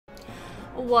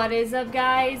What is up,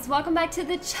 guys? Welcome back to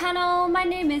the channel. My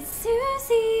name is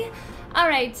Susie.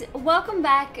 Alright, welcome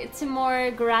back to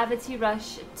more Gravity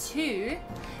Rush 2.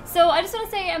 So I just want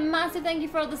to say a massive thank you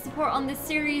for all the support on this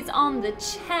series on the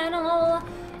channel.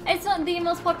 It's not the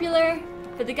most popular,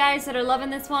 but the guys that are loving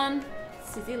this one,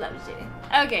 Susie loves you.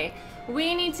 Okay,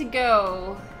 we need to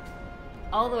go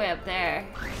all the way up there.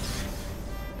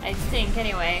 I think,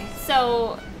 anyway.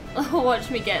 So, watch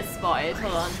me get spotted.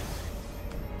 Hold on.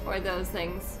 Or those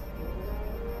things.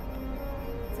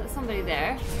 Is that somebody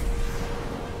there?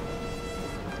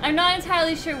 I'm not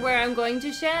entirely sure where I'm going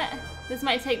just yet. This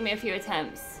might take me a few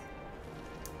attempts.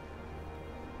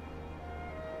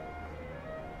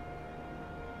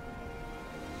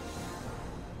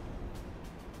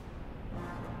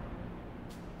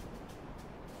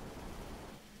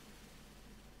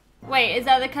 Wait, is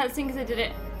that the cutscene because I did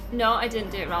it? No, I didn't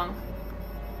do it wrong.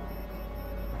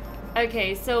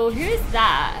 Okay, so who's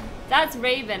that? That's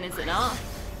Raven, is it not?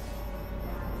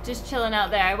 Just chilling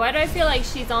out there. Why do I feel like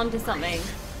she's onto something?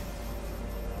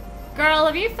 Girl,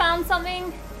 have you found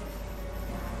something?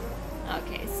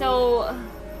 Okay, so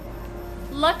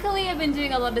luckily I've been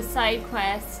doing a lot of side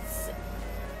quests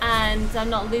and I'm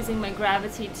not losing my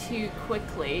gravity too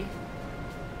quickly.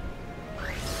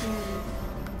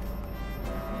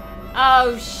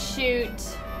 Oh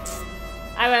shoot.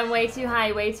 I went way too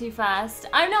high, way too fast.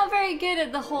 I'm not very good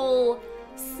at the whole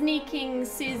sneaking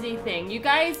Susie thing. You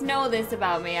guys know this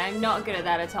about me. I'm not good at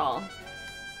that at all.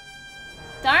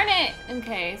 Darn it!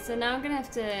 Okay, so now I'm gonna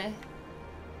have to...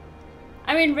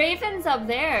 I mean, Raven's up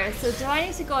there, so do I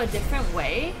need to go a different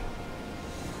way?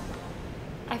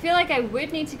 I feel like I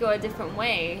would need to go a different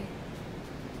way.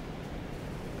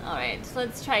 Alright,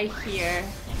 let's try here.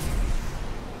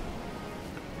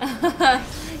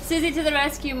 Susie to the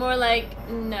rescue, more like,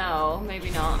 no, maybe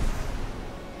not.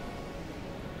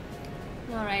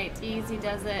 Alright, easy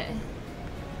does it.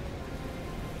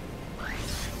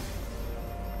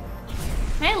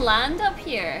 Can I land up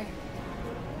here?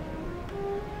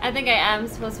 I think I am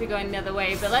supposed to be going the other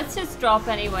way, but let's just drop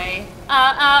anyway.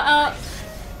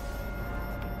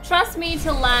 Trust me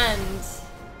to land.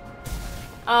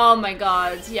 Oh my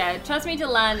god, yeah, trust me to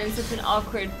land in such an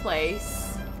awkward place.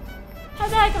 How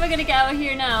the heck am I gonna get out of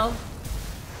here now?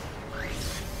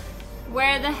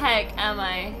 Where the heck am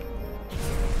I?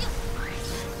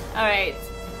 Alright,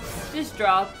 just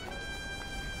drop.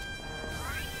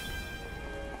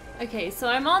 Okay, so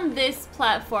I'm on this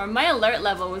platform. My alert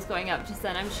level was going up just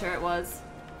then, I'm sure it was.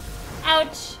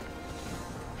 Ouch!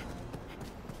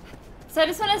 So I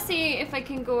just want to see if I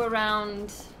can go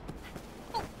around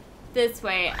this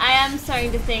way. I am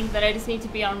starting to think that I just need to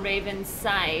be on Raven's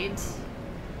side.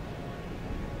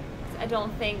 I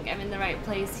don't think I'm in the right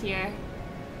place here.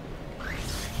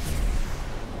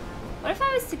 What if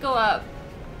I was to go up?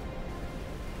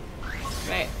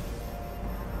 Right.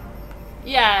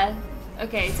 Yeah.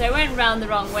 Okay, so I went around the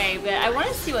wrong way, but I want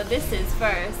to see what this is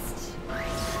first.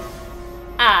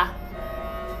 Ah.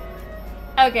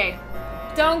 Okay.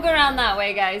 Don't go around that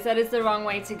way, guys. That is the wrong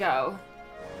way to go.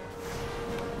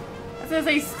 I was gonna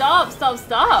say stop, stop,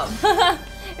 stop.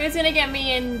 It was gonna get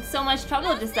me in so much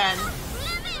trouble just then.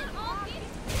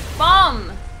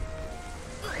 Bomb!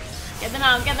 Get them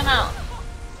out, get them out.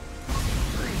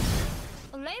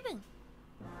 Raven.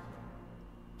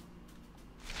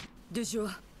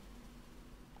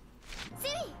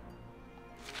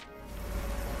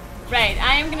 Right,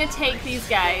 I am gonna take these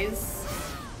guys.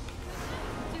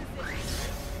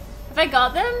 Have I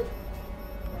got them?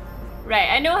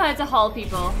 Right, I know how to haul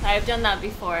people. I've done that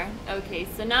before. Okay,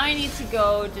 so now I need to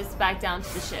go just back down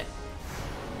to the ship.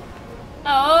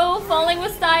 Oh, falling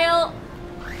with style.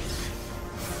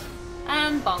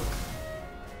 And bonk.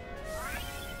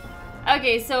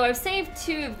 Okay, so I've saved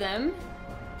 2 of them.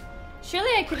 Surely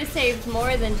I could have saved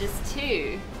more than just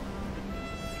 2.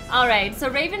 Alright, so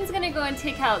Raven's gonna go and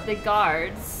take out the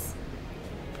guards.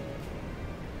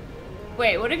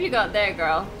 Wait, what have you got there,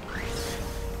 girl?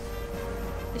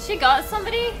 Has she got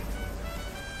somebody?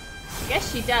 I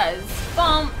guess she does.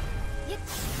 Bomb!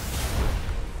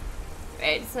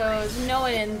 Right, so there's no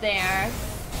one in there.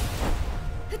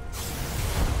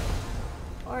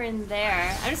 Or in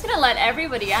there. I'm just gonna let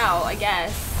everybody out, I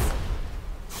guess.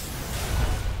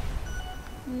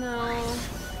 No.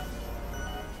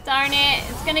 Darn it,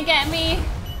 it's gonna get me.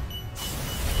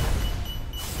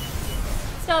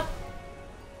 Stop.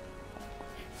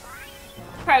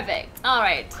 Perfect.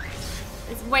 Alright.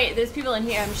 Wait, there's people in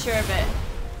here, I'm sure of it.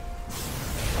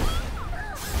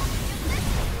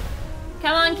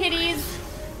 Come on, kitties.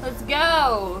 Let's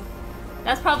go.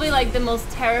 That's probably like the most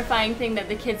terrifying thing that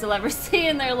the kids will ever see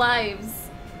in their lives.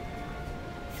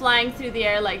 Flying through the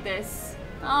air like this.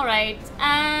 Alright,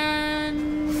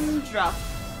 and drop.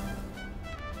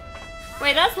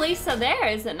 Wait, that's Lisa there,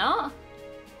 is it not?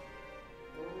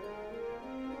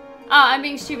 Oh, I'm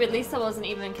being stupid. Lisa wasn't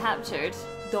even captured,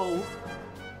 though.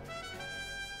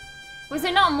 Was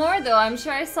there not more, though? I'm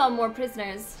sure I saw more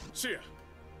prisoners. See ya.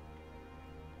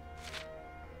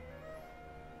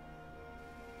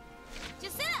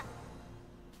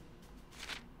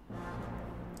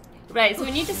 Right, so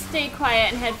we need to stay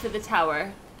quiet and head for the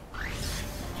tower.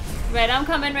 Right, I'm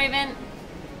coming, Raven.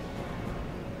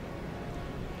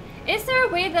 Is there a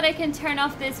way that I can turn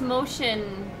off this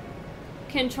motion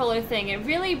controller thing? It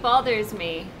really bothers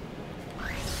me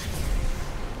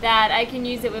that I can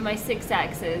use it with my 6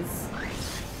 axes.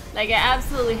 Like, I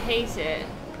absolutely hate it.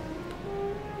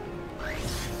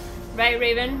 Right,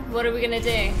 Raven? What are we gonna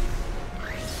do?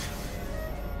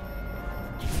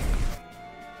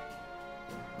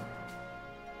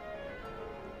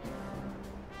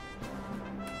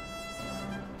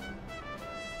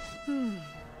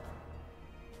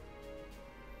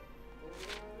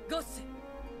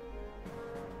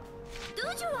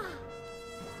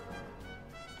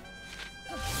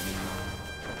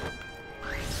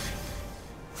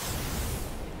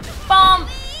 Bomb!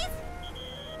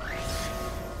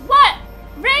 What?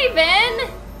 Raven?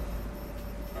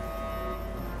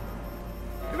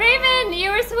 Raven,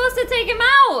 you were supposed to take him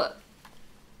out!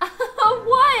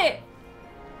 What?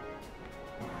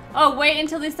 Oh, wait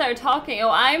until they start talking. Oh,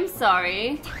 I'm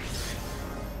sorry.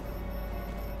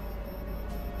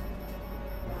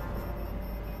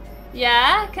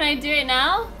 Yeah? Can I do it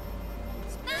now?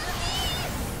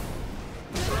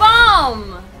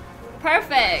 Boom!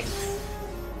 Perfect.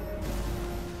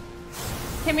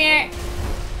 Come here.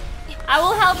 I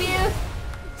will help you.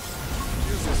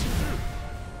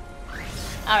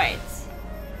 Alright.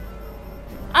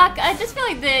 I just feel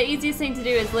like the easiest thing to do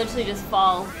is literally just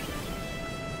fall.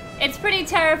 It's pretty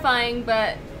terrifying,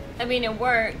 but I mean it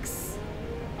works.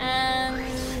 And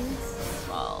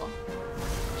fall.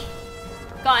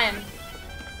 Got him.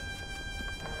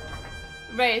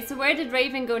 Right, so where did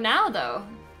Raven go now though?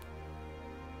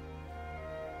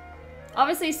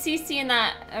 Obviously CECIE and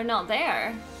that are not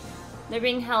there. They're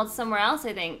being held somewhere else,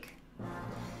 I think.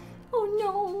 Oh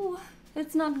no,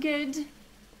 that's not good.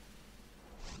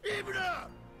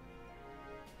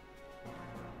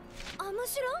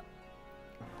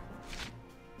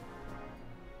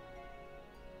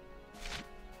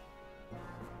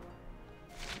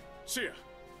 See ya.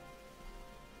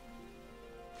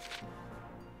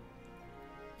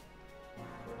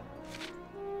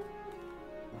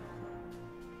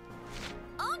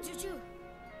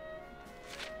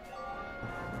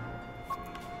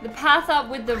 The path up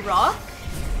with the rock?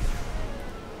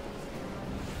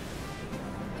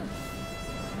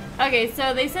 Okay,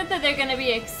 so they said that they're gonna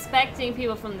be expecting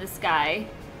people from the sky.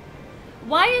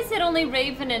 Why is it only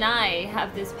Raven and I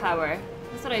have this power?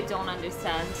 That's what I don't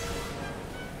understand.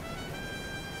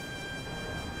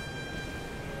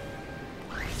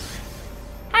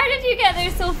 How did you get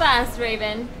there so fast,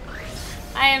 Raven?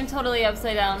 I am totally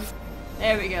upside down.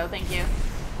 There we go, thank you.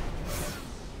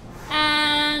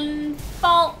 And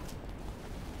fall.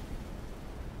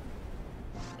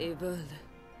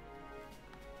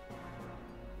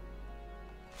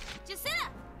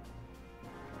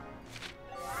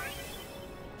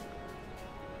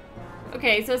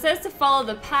 Okay, so it says to follow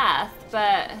the path,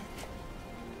 but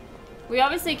we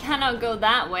obviously cannot go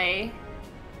that way.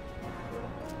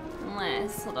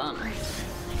 Unless, hold on.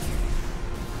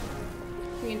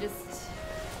 We can just...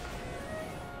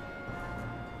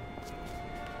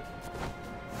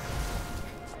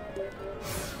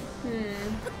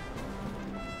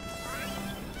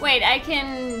 Wait, I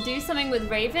can do something with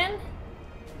Raven?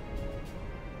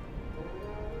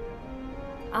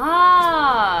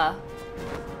 Ah!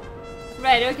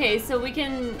 Right, okay, so we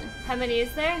can... How many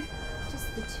is there?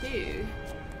 Just the 2.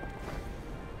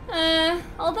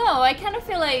 Although, I kind of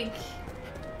feel like...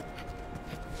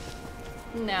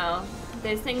 No,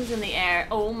 there's things in the air.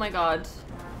 Oh my god.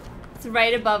 It's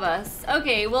right above us.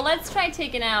 Okay, well let's try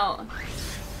taking out...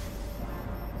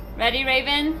 Ready,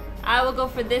 Raven? I will go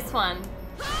for this one.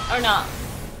 Or not.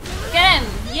 Get him!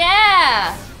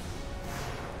 Yeah!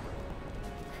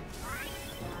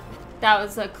 That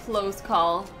was a close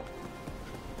call.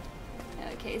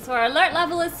 Okay, so our alert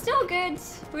level is still good.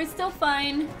 We're still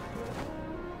fine.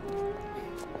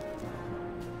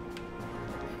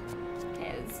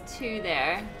 Okay, there's 2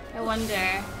 there. I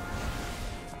wonder...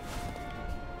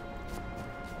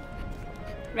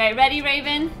 Right, ready,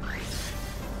 Raven?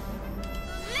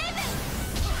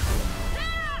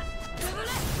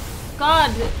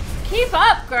 God, keep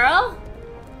up, girl!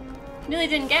 Nearly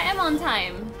didn't get him on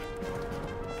time.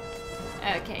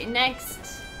 Okay,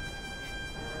 next.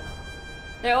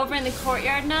 They're over in the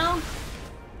courtyard now.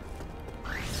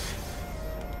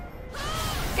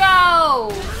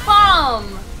 Go!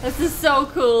 Bomb! This is so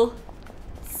cool.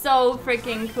 So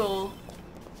freaking cool.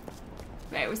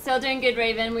 Right, we're still doing good,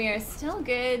 Raven. We are still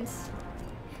good.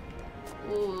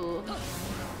 Ooh.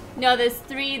 No, there's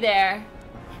 3 there.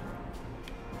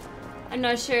 I'm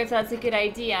not sure if that's a good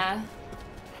idea.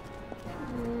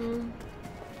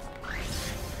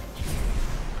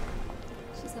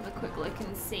 Let's just have a quick look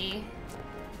and see.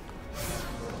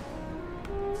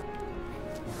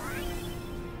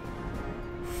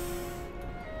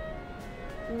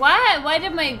 What? Why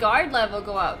did my guard level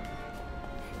go up?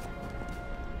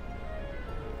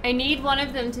 I need one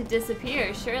of them to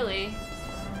disappear, surely.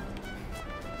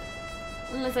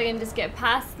 Unless I can just get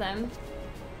past them.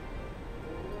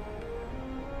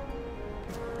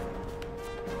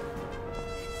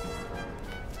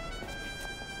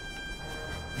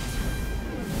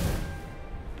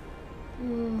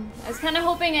 I was kind of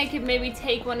hoping I could maybe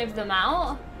take one of them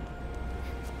out.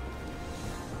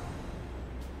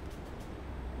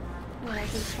 And I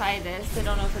can try this. I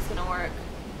don't know if it's gonna work.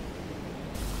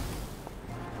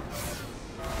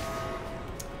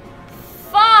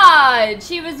 Fudge!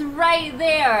 She was right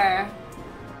there.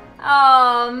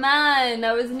 Oh man,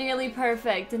 that was nearly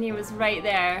perfect and he was right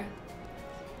there.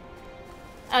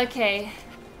 Okay.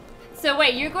 So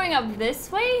wait, you're going up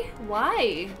this way?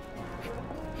 Why?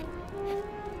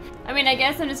 I mean, I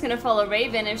guess I'm just gonna follow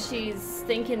Raven if she's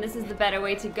thinking this is the better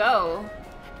way to go.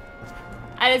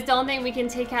 I just don't think we can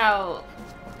take out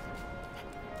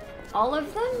all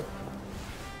of them.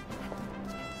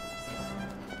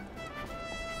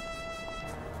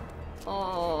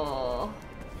 Oh.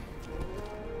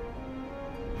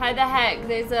 How the heck?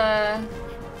 There's a...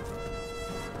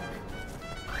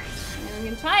 we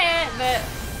can try it, but...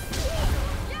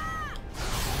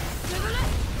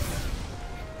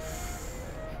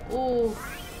 Ooh.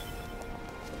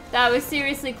 That was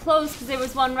seriously close because there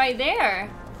was one right there.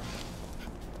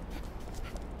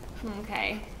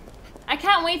 Okay. I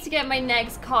can't wait to get my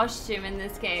next costume in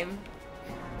this game.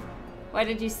 Why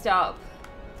did you stop?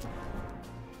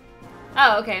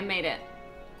 Oh, okay, I made it.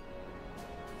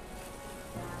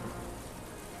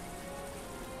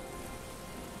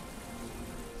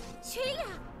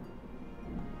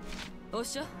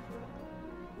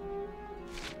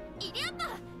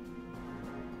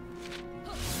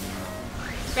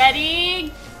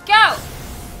 Ready, go!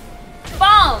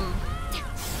 Boom!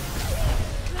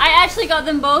 I actually got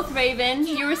them both, Raven.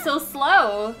 You were so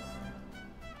slow.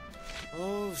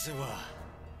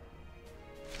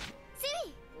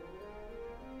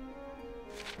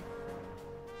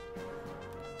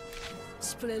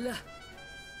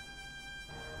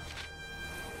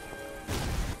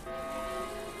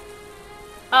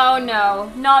 Oh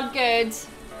no, not good.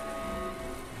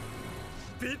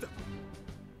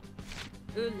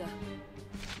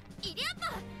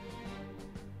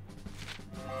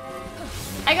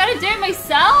 I gotta do it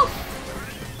myself?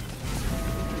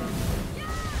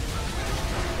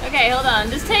 Okay, hold on.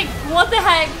 Just take... what the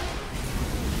heck?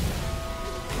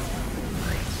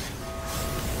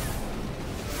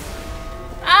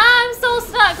 Ah, I'm so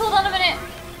stuck. Hold on a minute.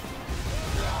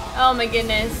 Oh my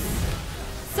goodness.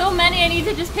 So many, I need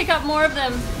to just pick up more of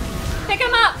them. Pick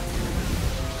them up!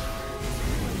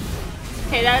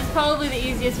 Okay, that's probably the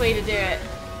easiest way to do it.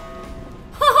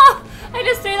 I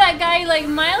just threw that guy like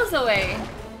miles away.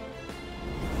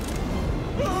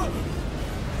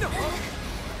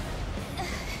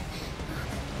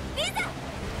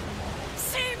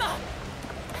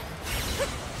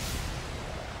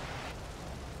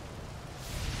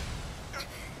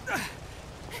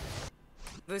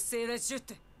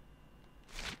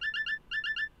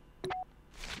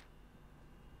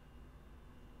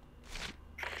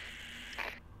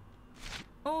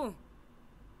 Oh.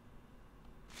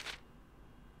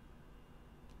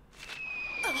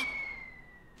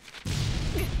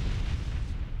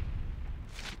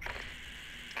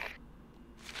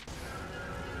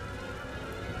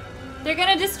 They're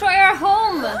gonna destroy our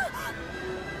home!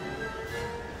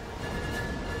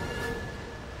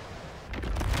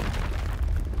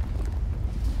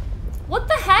 What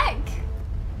the heck?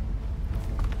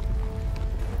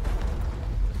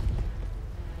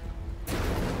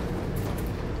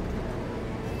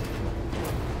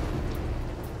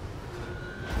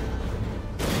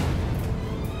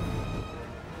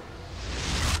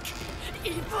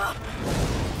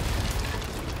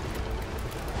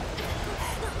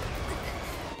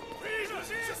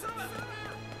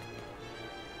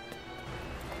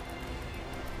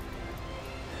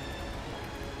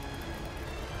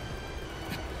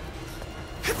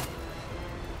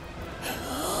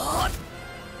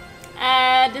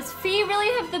 Does Fee really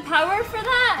have the power for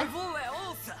that?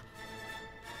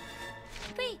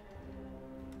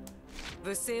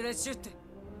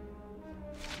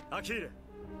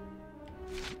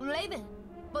 Raven,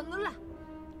 Bonula.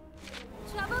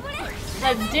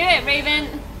 Let's do it,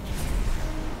 Raven.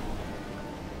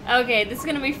 Okay, this is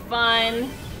gonna be fun.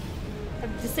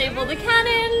 I've disabled the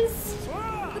cannons.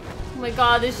 Oh my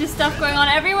god, there's just stuff going on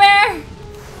everywhere.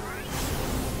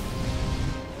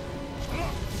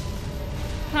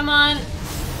 Come on.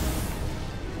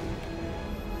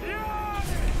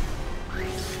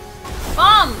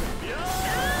 Bomb!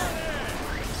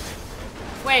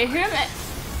 Wait, who am I?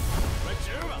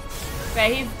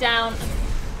 Okay, he's down.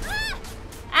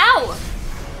 Ow!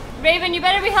 Raven, you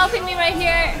better be helping me right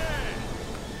here.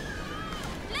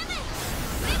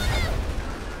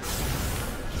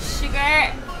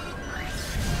 Sugar.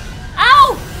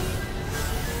 Ow!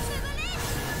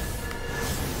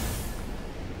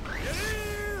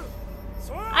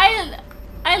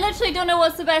 I literally don't know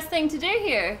what's the best thing to do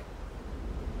here.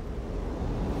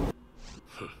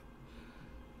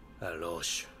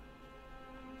 Alors,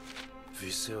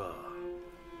 vu ça.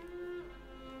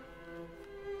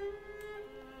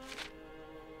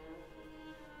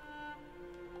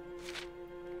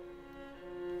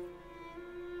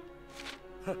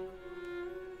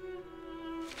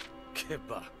 Que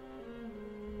pas.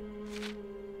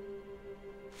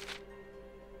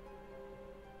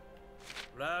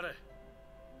 Rare.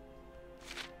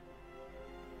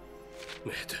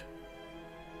 Merde.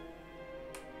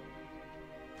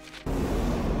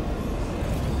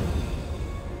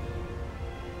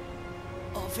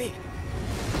 Ave.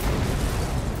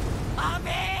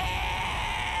 Ave.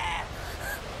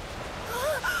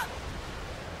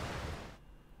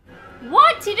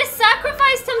 What? He just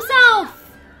sacrificed himself!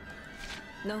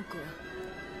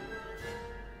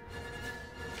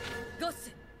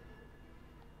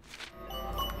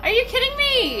 Are you kidding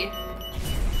me?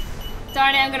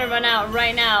 Darn it, I'm gonna run out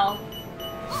right now.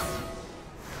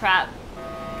 Crap.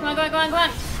 Come on, go on, go on, go on.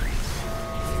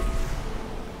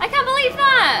 I can't believe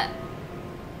that!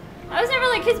 I was never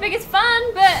like his biggest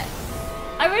fan, but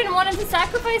I wouldn't want him to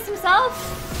sacrifice himself.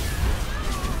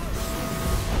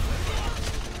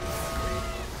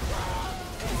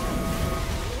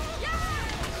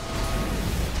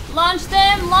 Launch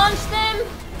them! Launch them!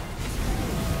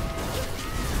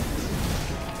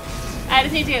 I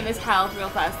just need to get this health real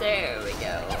fast. There we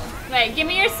go. Right, give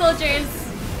me your soldiers.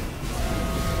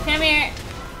 Come here.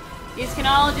 These can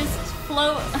all just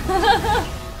float.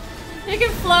 You can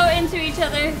float into each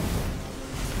other.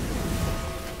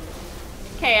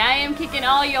 Okay, I am kicking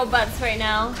all your butts right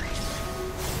now.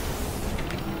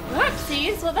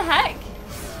 Whoopsies, what the heck?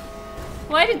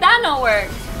 Why did that not work?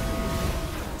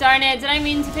 Darn it, did I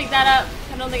mean to pick that up?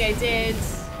 I don't think I did.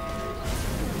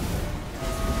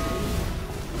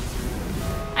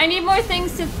 I need more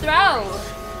things to throw.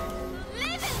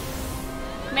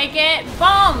 Make it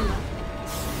bomb.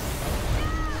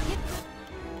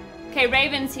 Okay,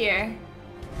 Raven's here.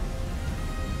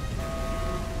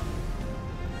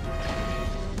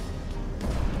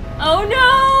 Oh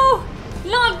no!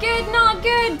 Not good, not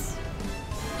good!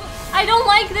 I don't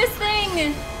like this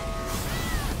thing!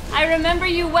 I remember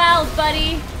you well,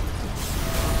 buddy.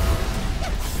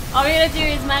 All we gotta do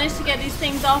is manage to get these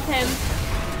things off him.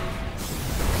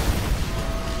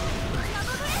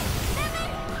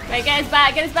 Right, get us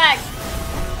back, get us back.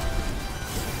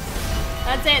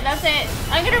 That's it, that's it.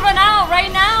 I'm gonna run out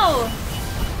right now.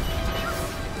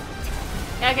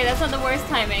 Okay, that's not the worst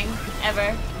timing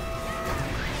ever.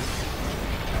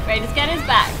 Right, just get his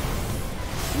back.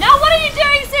 No, what are you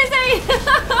doing, CECIE?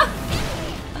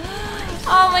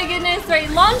 Oh my goodness, right,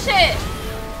 launch it.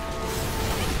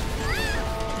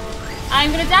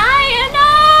 I'm gonna die,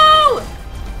 no!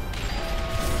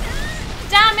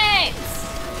 Damn it!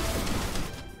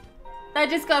 That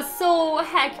just got so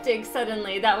hectic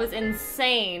suddenly. That was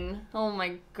insane. Oh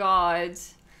my god.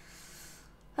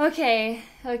 Okay,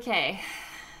 okay.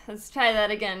 Let's try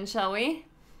that again, shall we?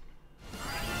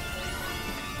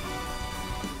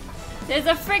 There's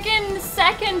a freaking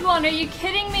second one. Are you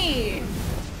kidding me?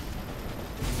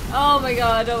 Oh my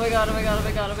god, oh my god, oh my god, oh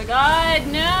my god, oh my god,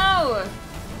 no!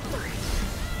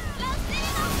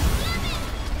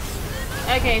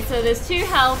 Okay, so there's 2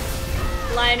 health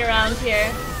lying around here.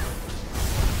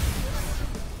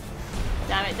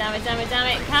 Damn it, damn it, damn it, damn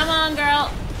it. Come on,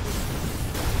 girl.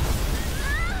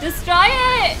 Destroy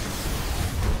it!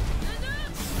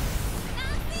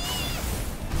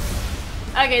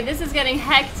 Okay, this is getting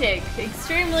hectic.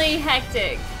 Extremely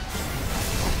hectic.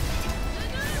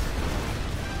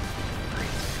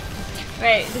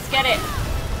 Right, just get it.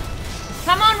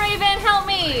 Come on, Raven, help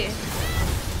me!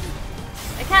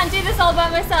 Can't do this all by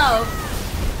myself.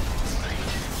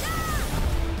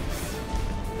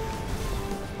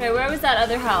 Okay, where was that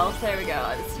other health? There we go.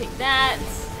 I'll just take that.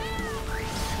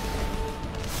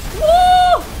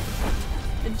 Woo!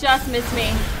 It just missed me.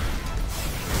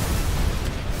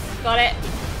 Got it.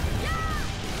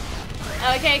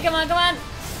 Okay, come on, come on.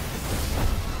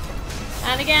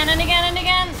 And again, and again, and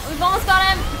again. We've almost got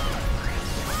him.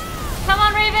 Come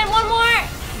on, Raven, one more.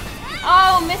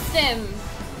 Oh, missed him.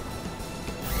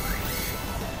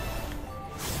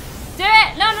 Do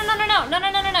it. No, no, no, no, no, no, no,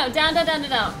 no, no, no. Down, down, down, down,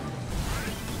 down.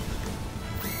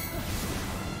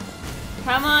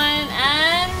 Come on,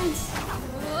 and...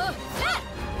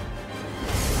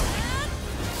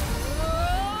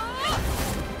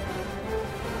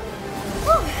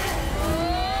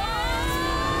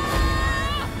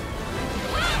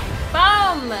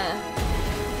 Boom!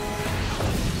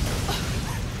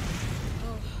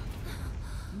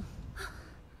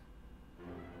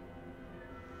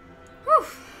 Whew.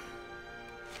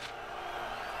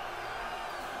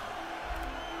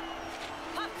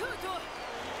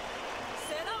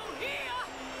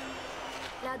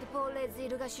 라드폴레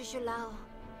지르가 슈슈라오.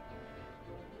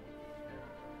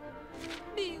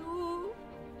 미우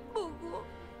보고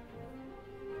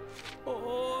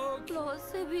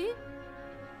러세비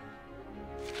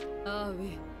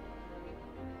아위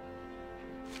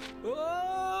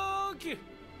오케이.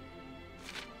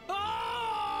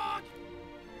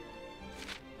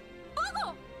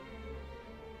 보고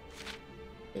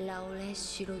라올레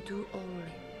시로두 올레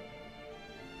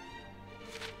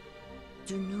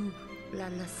주누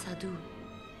랄라사두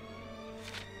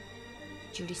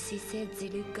주리시세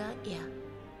지르가야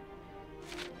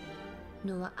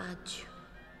노아 아주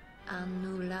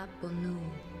아누라 보누.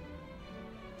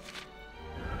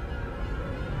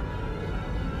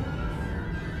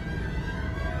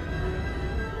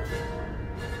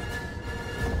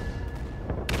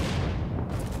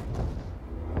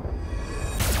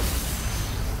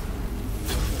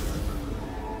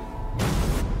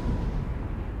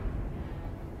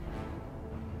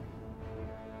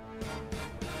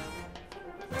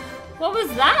 What was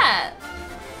that?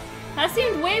 That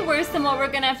seemed way worse than what we're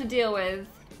gonna have to deal with.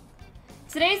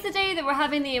 Today's the day that we're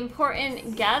having the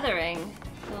important gathering.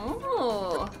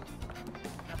 Oh.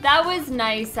 That was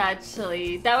nice,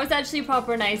 actually. That was actually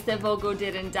proper nice that Vogo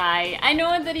didn't die. I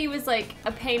know that he was like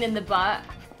a pain in the butt,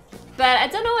 but I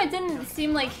don't know, it didn't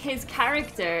seem like his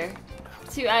character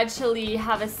to actually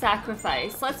have a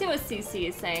sacrifice. Let's see what CECIE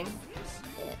is saying.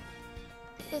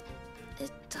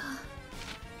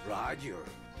 Roger.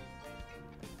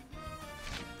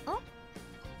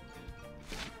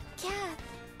 cat.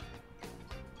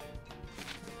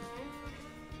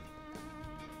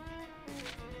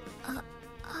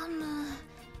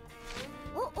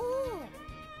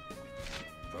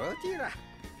 어디라?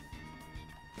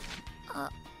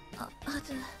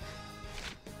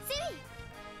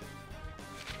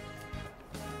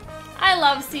 I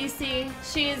love CECIE.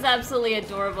 She is absolutely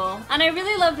adorable. And I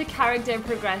really love the character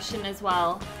progression as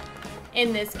well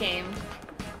in this game.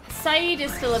 SYD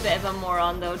is still a bit of a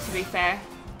moron though, to be fair.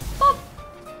 Boop.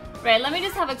 Right, let me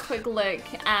just have a quick look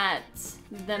at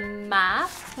the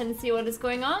map and see what is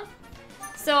going on.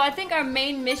 So I think our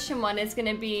main mission one is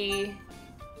going to be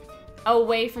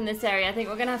away from this area. I think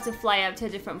we're going to have to fly up to a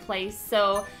different place.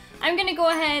 So I'm going to go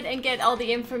ahead and get all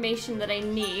the information that I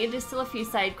need. There's still a few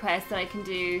side quests that I can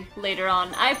do later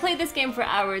on. I played this game for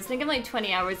hours. I think I'm like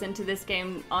 20 hours into this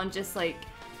game on just like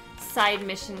side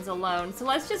missions alone. So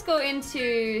let's just go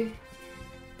into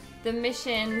the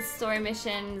missions, story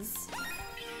missions.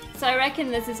 So I reckon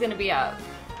this is going to be up.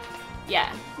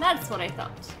 Yeah, that's what I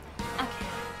thought. Okay.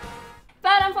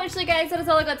 But unfortunately, guys, that is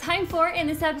all I got time for in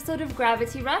this episode of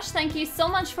Gravity Rush. Thank you so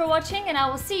much for watching, and I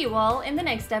will see you all in the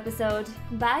next episode.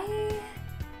 Bye!